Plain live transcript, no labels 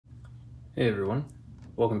Hey everyone,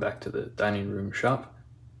 welcome back to the dining room shop.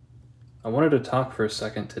 I wanted to talk for a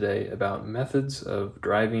second today about methods of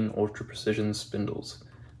driving ultra precision spindles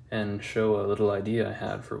and show a little idea I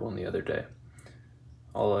had for one the other day.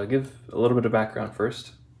 I'll give a little bit of background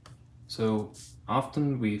first. So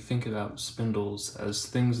often we think about spindles as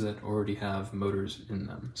things that already have motors in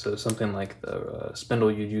them. So something like the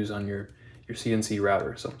spindle you'd use on your CNC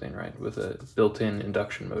router or something, right, with a built-in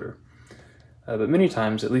induction motor. But many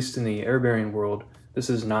times, at least in the air bearing world, this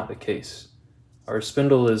is not the case. Our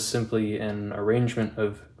spindle is simply an arrangement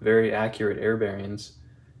of very accurate air bearings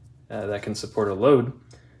that can support a load,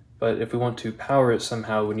 but if we want to power it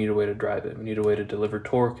somehow, we need a way to drive it. We need a way to deliver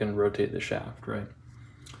torque and rotate the shaft, right?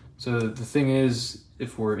 So the thing is,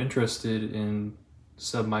 if we're interested in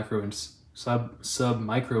sub-micro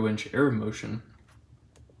inch air motion,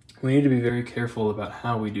 we need to be very careful about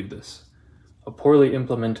how we do this. A poorly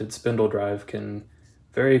implemented spindle drive can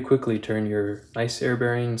very quickly turn your nice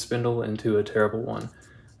air-bearing spindle into a terrible one.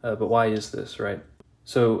 But why is this, right?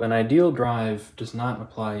 So an ideal drive does not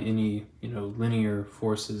apply any, linear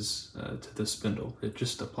forces to the spindle. It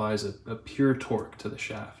just applies a pure torque to the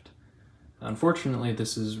shaft. Unfortunately,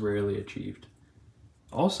 this is rarely achieved.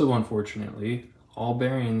 Also, unfortunately, all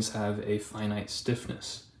bearings have a finite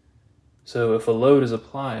stiffness. So if a load is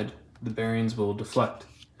applied, the bearings will deflect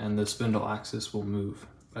and the spindle axis will move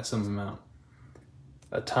by some amount.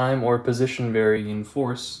 A time or position varying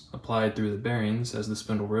force applied through the bearings as the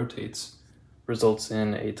spindle rotates results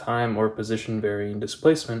in a time or position varying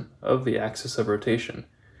displacement of the axis of rotation,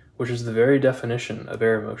 which is the very definition of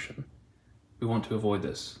air motion. We want to avoid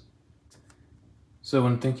this. So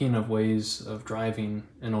when thinking of ways of driving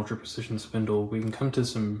an ultra-precision spindle, we can come to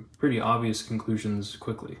some pretty obvious conclusions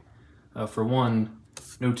quickly. For one,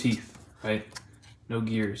 no teeth, right? No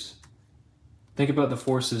gears. Think about the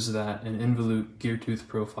forces that an involute gear tooth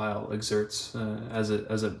profile exerts as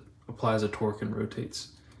it applies a torque and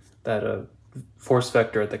rotates. That force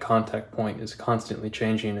vector at the contact point is constantly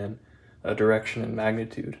changing in direction and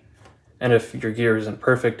magnitude. And if your gear isn't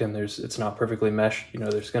perfect and it's not perfectly meshed,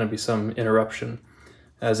 there's going to be some interruption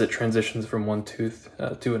as it transitions from one tooth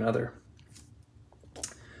to another.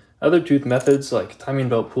 Other tooth methods like timing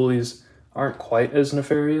belt pulleys aren't quite as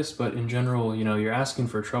nefarious, but in general, you're asking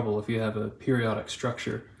for trouble if you have a periodic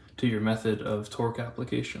structure to your method of torque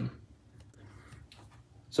application.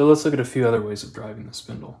 So let's look at a few other ways of driving the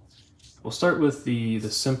spindle. We'll start with the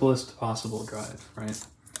simplest possible drive, right?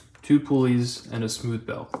 2 pulleys and a smooth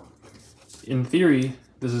belt. In theory,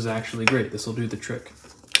 this is actually great. This will do the trick.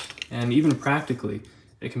 And even practically,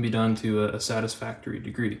 it can be done to a satisfactory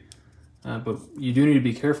degree. But you do need to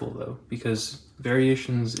be careful though, because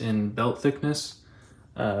variations in belt thickness,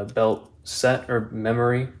 belt set or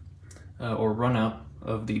memory, or runout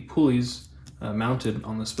of the pulleys mounted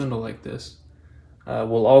on the spindle like this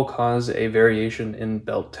will all cause a variation in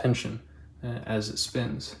belt tension as it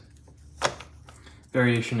spins.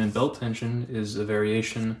 Variation in belt tension is a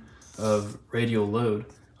variation of radial load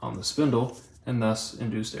on the spindle and thus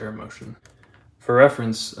induced air motion. For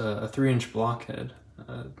reference, a 3-inch blockhead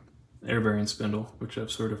air bearing spindle, which I've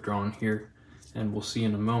sort of drawn here and we'll see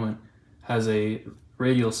in a moment, has a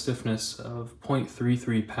radial stiffness of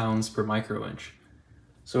 0.33 pounds per microinch.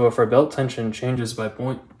 So if our belt tension changes by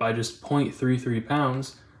just 0.33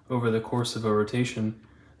 pounds over the course of a rotation,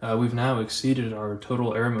 we've now exceeded our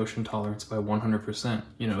total air motion tolerance by 100%,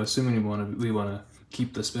 assuming we want to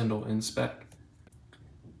keep the spindle in spec.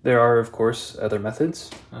 There are, of course, other methods.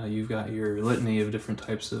 You've got your litany of different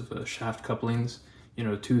types of shaft couplings,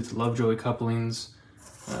 tooth Lovejoy couplings,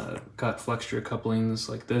 cut Flexure couplings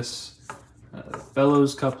like this,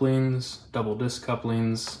 bellows couplings, double disc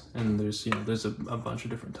couplings, and there's a bunch of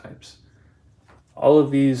different types. All of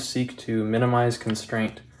these seek to minimize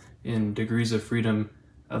constraint in degrees of freedom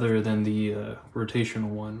other than the rotational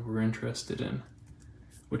one we're interested in,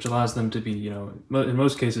 which allows them to be, in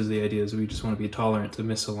most cases the idea is we just want to be tolerant to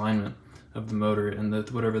misalignment of the motor and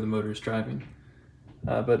whatever the motor is driving.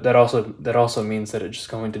 But that also means that it's just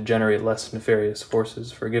going to generate less nefarious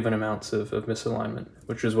forces for given amounts of misalignment,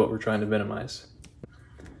 which is what we're trying to minimize.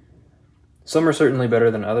 Some are certainly better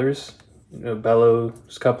than others.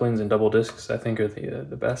 Bellows couplings and double discs I think are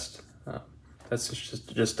the best. That's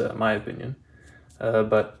just my opinion.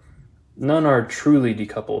 But none are truly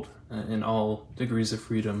decoupled in all degrees of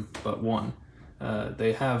freedom but one.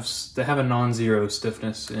 They have a non-zero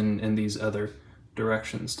stiffness in these other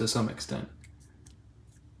directions to some extent.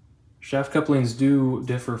 Shaft couplings do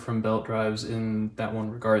differ from belt drives in that one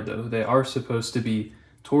regard though. They are supposed to be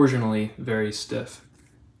torsionally very stiff.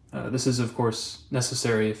 This is of course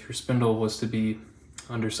necessary if your spindle was to be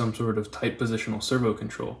under some sort of tight positional servo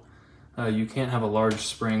control. you can't have a large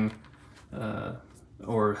spring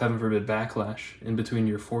or, heaven forbid, backlash in between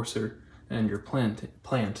your forcer and your plant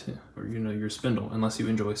or your spindle, unless you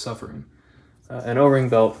enjoy suffering. An O-ring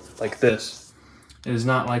belt like this is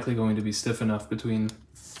not likely going to be stiff enough between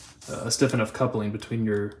a stiff enough coupling between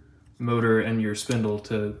your motor and your spindle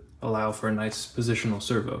to allow for a nice positional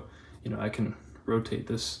servo. I can rotate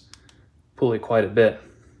this pulley quite a bit,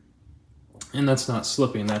 and that's not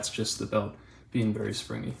slipping, that's just the belt being very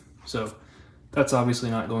springy. So that's obviously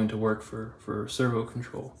not going to work for servo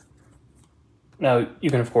control. Now, you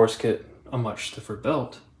can of course get a much stiffer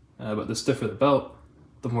belt, but the stiffer the belt,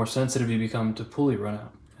 the more sensitive you become to pulley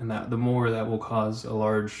runout, and the more that will cause a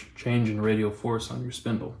large change in radial force on your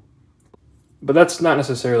spindle. But that's not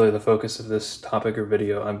necessarily the focus of this topic or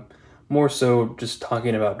video. I'm more so just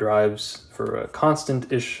talking about drives for a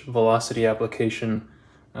constant-ish velocity application,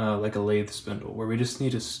 like a lathe spindle, where we just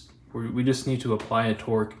need to apply a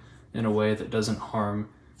torque in a way that doesn't harm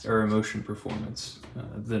error motion performance.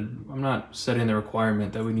 Then I'm not setting the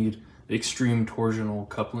requirement that we need extreme torsional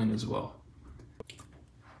coupling as well.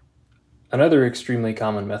 Another extremely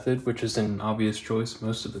common method, which is an obvious choice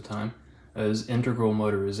most of the time, is integral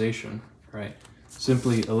motorization, right?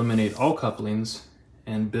 Simply eliminate all couplings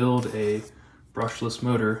and build a brushless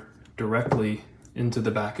motor directly into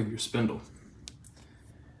the back of your spindle.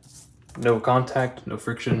 No contact, no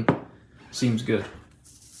friction, seems good.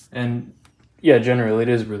 And yeah, generally it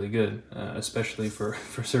is really good, especially for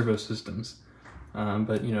servo systems.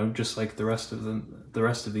 But just like the rest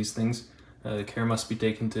of these things, care must be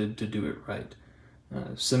taken to do it right.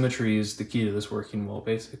 Symmetry is the key to this working well,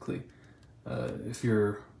 basically. If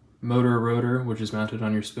your motor rotor, which is mounted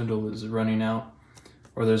on your spindle, is running out,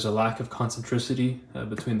 or there's a lack of concentricity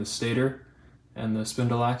between the stator and the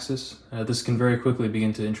spindle axis, this can very quickly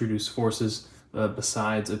begin to introduce forces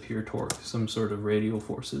besides a pure torque, some sort of radial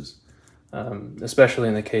forces, especially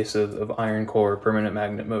in the case of iron core permanent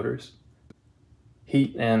magnet motors.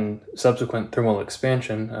 Heat and subsequent thermal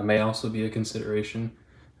expansion may also be a consideration,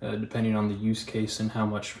 depending on the use case and how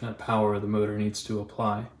much power the motor needs to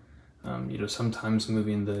apply. Sometimes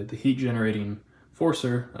moving the heat generating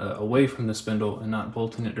forcer away from the spindle and not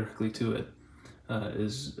bolting it directly to it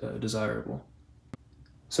is desirable.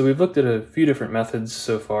 So we've looked at a few different methods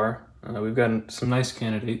so far. We've gotten some nice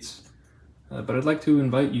candidates, but I'd like to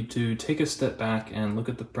invite you to take a step back and look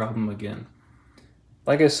at the problem again.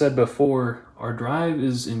 Like I said before, our drive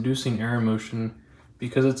is inducing error motion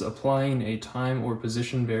because it's applying a time or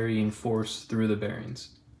position varying force through the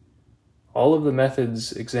bearings. All of the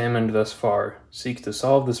methods examined thus far seek to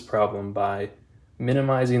solve this problem by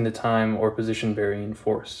minimizing the time or position varying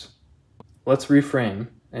force. Let's reframe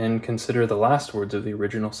and consider the last words of the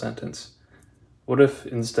original sentence. What if,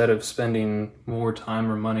 instead of spending more time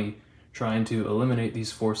or money trying to eliminate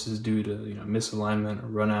these forces due to misalignment or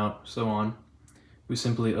runout, so on, we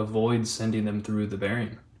simply avoid sending them through the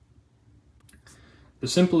bearing? The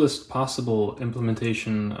simplest possible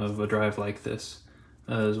implementation of a drive like this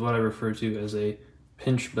is what I refer to as a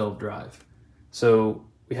pinch belt drive. So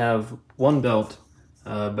we have one belt,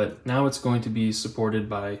 but now it's going to be supported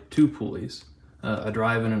by two pulleys, a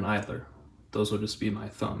drive and an idler. Those will just be my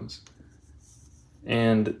thumbs.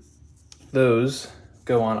 And those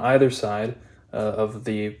go on either side of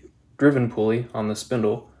the driven pulley on the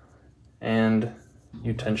spindle, and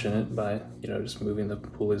you tension it by just moving the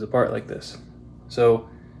pulleys apart like this. So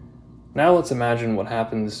now let's imagine what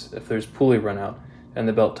happens if there's pulley runout and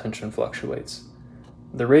the belt tension fluctuates.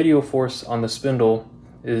 The radial force on the spindle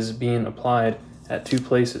is being applied at two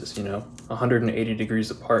places, 180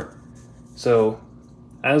 degrees apart. So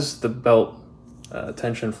as the belt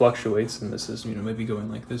tension fluctuates, and this is maybe going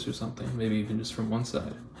like this or something, maybe even just from one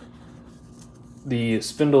side, the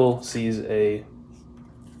spindle sees a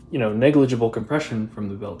negligible compression from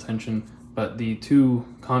the belt tension, but the two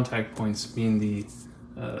contact points being the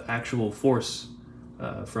actual force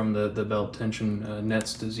from the belt tension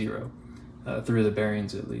nets to zero, through the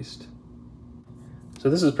bearings at least. So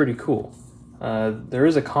this is pretty cool. There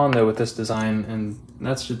is a con though with this design, and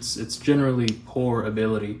that's its generally poor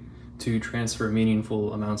ability to transfer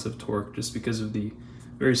meaningful amounts of torque just because of the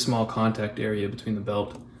very small contact area between the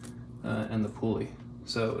belt and the pulley.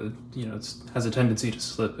 So it has a tendency to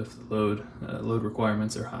slip if the load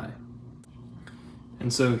requirements are high.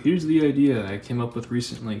 And so here's the idea I came up with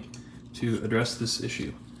recently to address this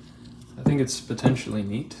issue. I think it's potentially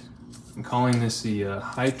neat. I'm calling this the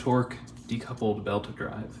high torque decoupled belt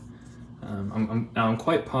drive. I'm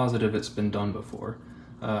quite positive it's been done before.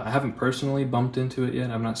 I haven't personally bumped into it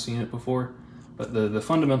yet, I've not seen it before, But the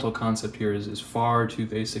fundamental concept here is far too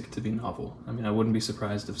basic to be novel. I mean, I wouldn't be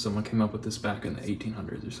surprised if someone came up with this back in the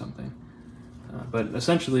 1800s or something. But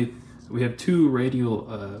essentially, we have two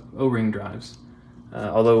radial O-ring drives.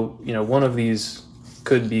 Although, one of these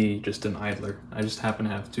could be just an idler. I just happen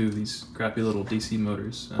to have two of these crappy little DC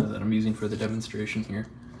motors that I'm using for the demonstration here.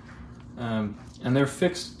 And they're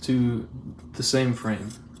fixed to the same frame,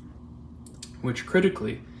 which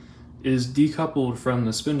critically is decoupled from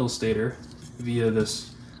the spindle stator via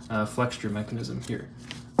this flexure mechanism here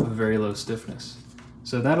with very low stiffness.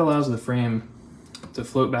 So that allows the frame to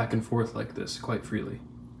float back and forth like this quite freely.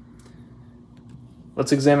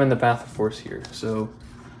 Let's examine the path of force here. So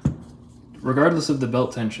regardless of the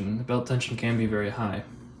belt tension can be very high.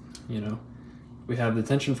 We have the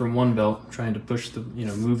tension from one belt trying to push the,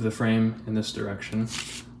 move the frame in this direction,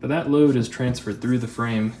 but that load is transferred through the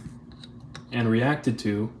frame and reacted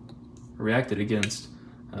against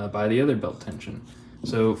by the other belt tension.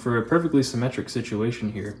 So for a perfectly symmetric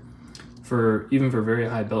situation here, even for very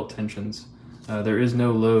high belt tensions, there is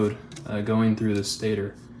no load going through the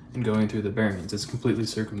stator and going through the bearings. It's completely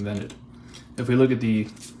circumvented. If we look at the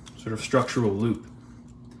sort of structural loop,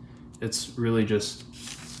 it's really just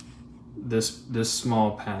this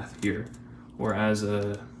small path here, whereas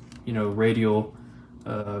a radial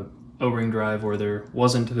O-ring drive where there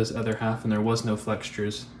wasn't this other half and there was no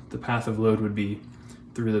flexures, the path of load would be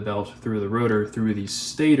through the belt, through the rotor, through the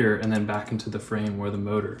stator, and then back into the frame where the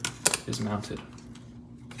motor is mounted.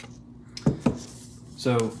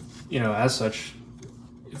 So, as such,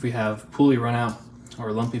 if we have pulley runout or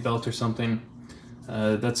a lumpy belt or something,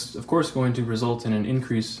 that's of course going to result in an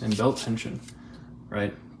increase in belt tension,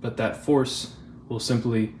 right? But that force will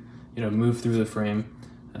simply, move through the frame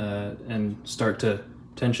and start to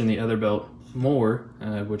tension the other belt more,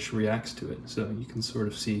 which reacts to it. So you can sort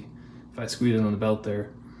of see, if I squeeze it on the belt there,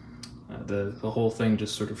 the whole thing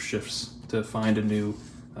just sort of shifts to find a new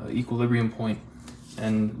equilibrium point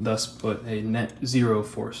and thus put a net zero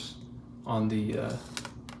force on the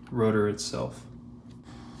rotor itself.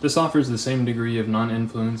 This offers the same degree of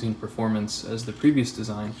non-influencing performance as the previous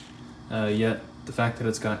design, yet the fact that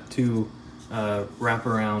it's got two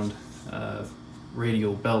wraparound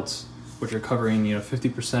radial belts, which are covering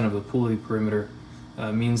 50% of the pulley perimeter,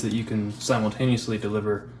 means that you can simultaneously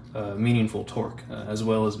deliver meaningful torque as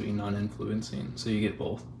well as be non-influencing, so you get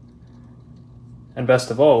both. And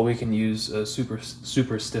best of all, we can use a super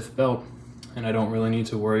stiff belt, and I don't really need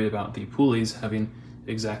to worry about the pulleys having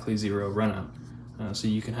exactly zero runout. So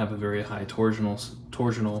you can have a very high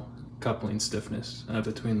torsional coupling stiffness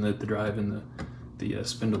between the drive and the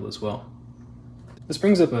spindle as well. This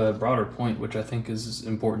brings up a broader point which I think is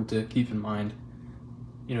important to keep in mind.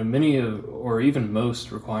 Many or even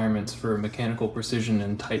most requirements for mechanical precision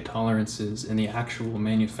and tight tolerances in the actual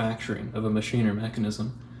manufacturing of a machine or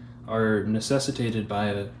mechanism are necessitated by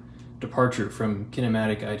a departure from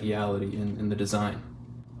kinematic ideality in the design.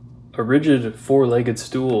 A rigid four-legged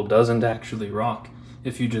stool doesn't actually rock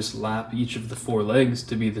if you just lap each of the four legs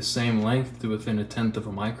to be the same length to within 1/10 of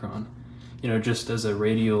a micron. Just as a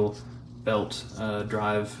radial belt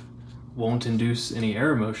drive won't induce any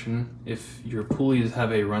air motion if your pulleys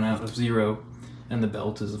have a runout of 0 and the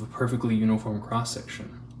belt is of a perfectly uniform cross-section.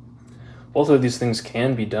 Both of these things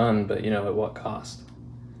can be done, but at what cost?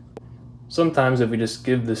 Sometimes if we just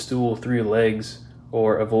give the stool 3 legs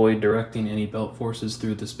or avoid directing any belt forces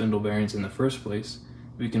through the spindle bearings in the first place,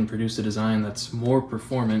 we can produce a design that's more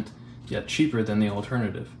performant yet cheaper than the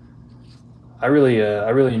alternative. I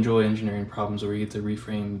really enjoy engineering problems where you get to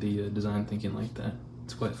reframe the design thinking like that.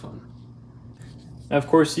 It's quite fun. Now, of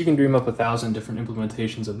course, you can dream up 1,000 different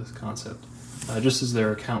implementations of this concept, just as there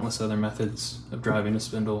are countless other methods of driving a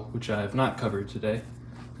spindle, which I have not covered today,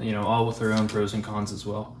 all with their own pros and cons as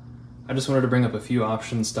well. I just wanted to bring up a few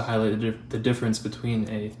options to highlight the difference between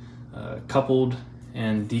a coupled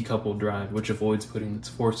and decoupled drive, which avoids putting its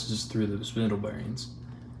forces through the spindle bearings.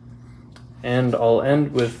 And I'll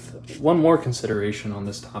end with one more consideration on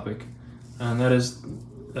this topic, and that is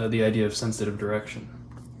the idea of sensitive direction.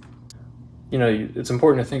 It's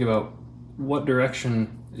important to think about what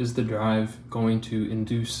direction is the drive going to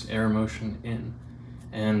induce air motion in,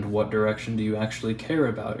 and what direction do you actually care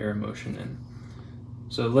about air motion in.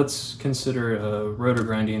 So let's consider a rotor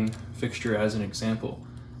grinding fixture as an example.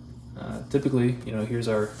 Typically, here's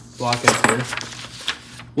our blockhead here.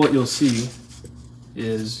 What you'll see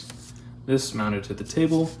is this mounted to the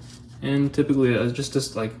table, and typically,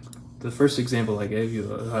 just like the first example I gave you,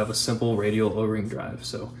 I have a simple radial O-ring drive.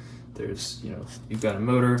 So there's, you've got a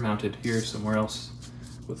motor mounted here somewhere else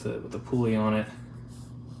with a pulley on it,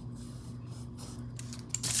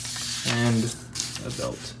 and a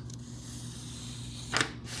belt.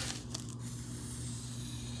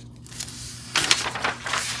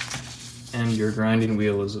 And your grinding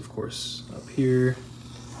wheel is of course up here,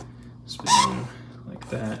 spinning like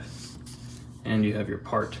that. And you have your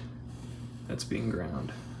part that's being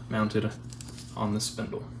ground, mounted on the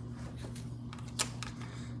spindle.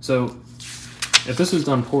 So if this is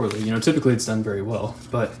done poorly, typically it's done very well,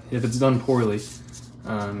 but if it's done poorly,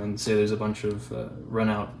 and say there's a bunch of run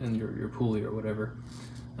out in your pulley or whatever,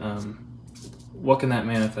 what can that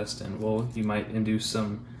manifest in? Well, you might induce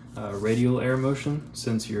some radial air motion,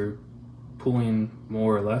 since you're pulling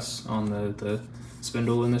more or less on the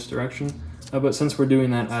spindle in this direction. But since we're doing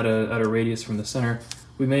that at a radius from the center,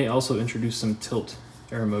 we may also introduce some tilt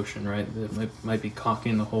air motion, right? That might be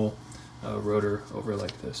cocking the whole rotor over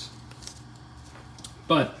like this.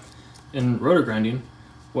 But in rotor grinding,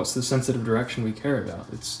 what's the sensitive direction we care about?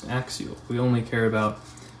 It's axial. We only care about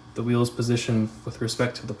the wheel's position with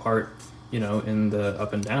respect to the part, in the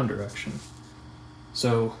up and down direction.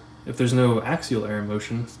 So if there's no axial air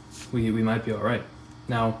motion, we might be all right.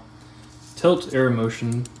 Now, tilt air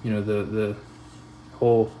motion, the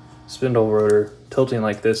whole spindle rotor tilting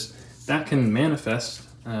like this, that can manifest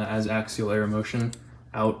as axial air motion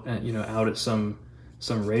out at some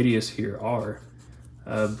radius here, r.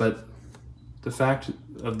 But the fact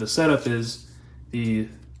of the setup is the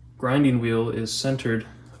grinding wheel is centered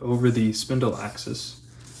over the spindle axis,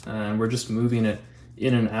 and we're just moving it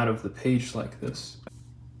in and out of the page like this.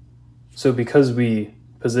 So because we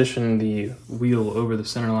position the wheel over the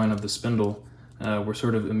center line of the spindle, we're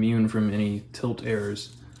sort of immune from any tilt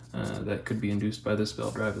errors that could be induced by this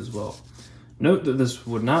belt drive as well. Note that this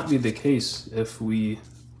would not be the case if we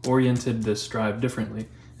oriented this drive differently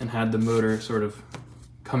and had the motor sort of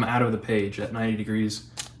come out of the page at 90 degrees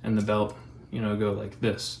and the belt, go like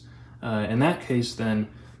this. In that case, then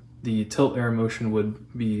the tilt air motion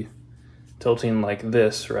would be tilting like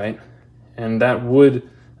this, right? And that would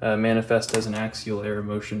manifest as an axial air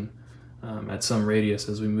motion at some radius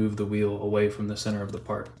as we move the wheel away from the center of the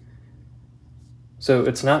part. So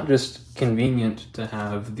it's not just convenient to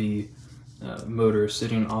have the motor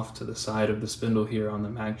sitting off to the side of the spindle here on the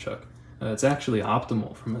mag chuck. It's actually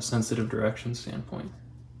optimal from a sensitive direction standpoint.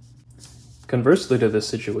 Conversely to this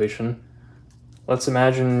situation, let's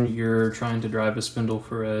imagine you're trying to drive a spindle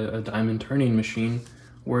for a diamond turning machine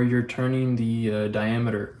where you're turning the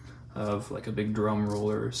diameter of like a big drum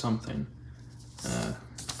roller or something.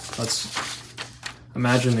 Let's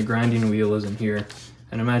imagine the grinding wheel is in here,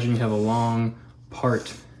 and imagine you have a long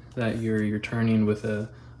part that you're turning with a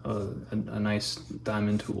nice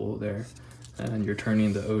diamond tool there, and you're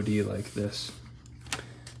turning the OD like this.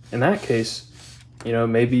 In that case,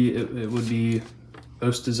 maybe it would be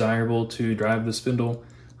most desirable to drive the spindle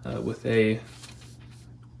with a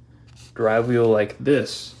drive wheel like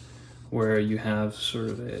this, where you have sort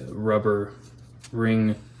of a rubber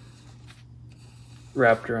ring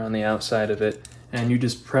wrapped around the outside of it, and you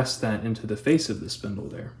just press that into the face of the spindle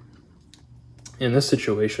there. In this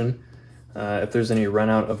situation, if there's any run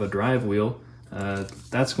out of a drive wheel,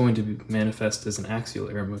 that's going to manifest as an axial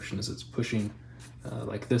air motion as it's pushing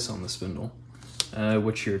like this on the spindle,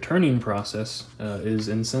 which your turning process is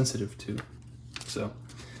insensitive to. So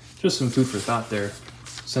just some food for thought there.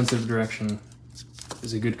 Sensitive direction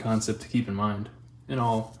is a good concept to keep in mind in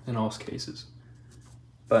all cases.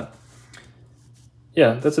 But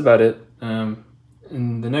yeah, that's about it.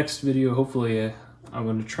 In the next video, hopefully I'm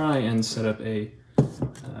going to try and set up a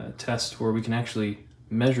test where we can actually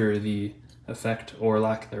measure the effect or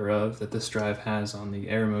lack thereof that this drive has on the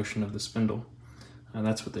air motion of the spindle. And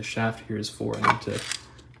that's what the shaft here is for. I need to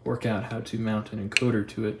work out how to mount an encoder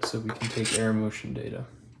to it so we can take air motion data.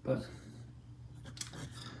 But a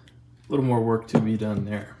little more work to be done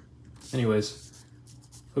there. Anyways,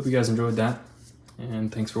 hope you guys enjoyed that,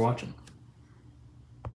 and thanks for watching.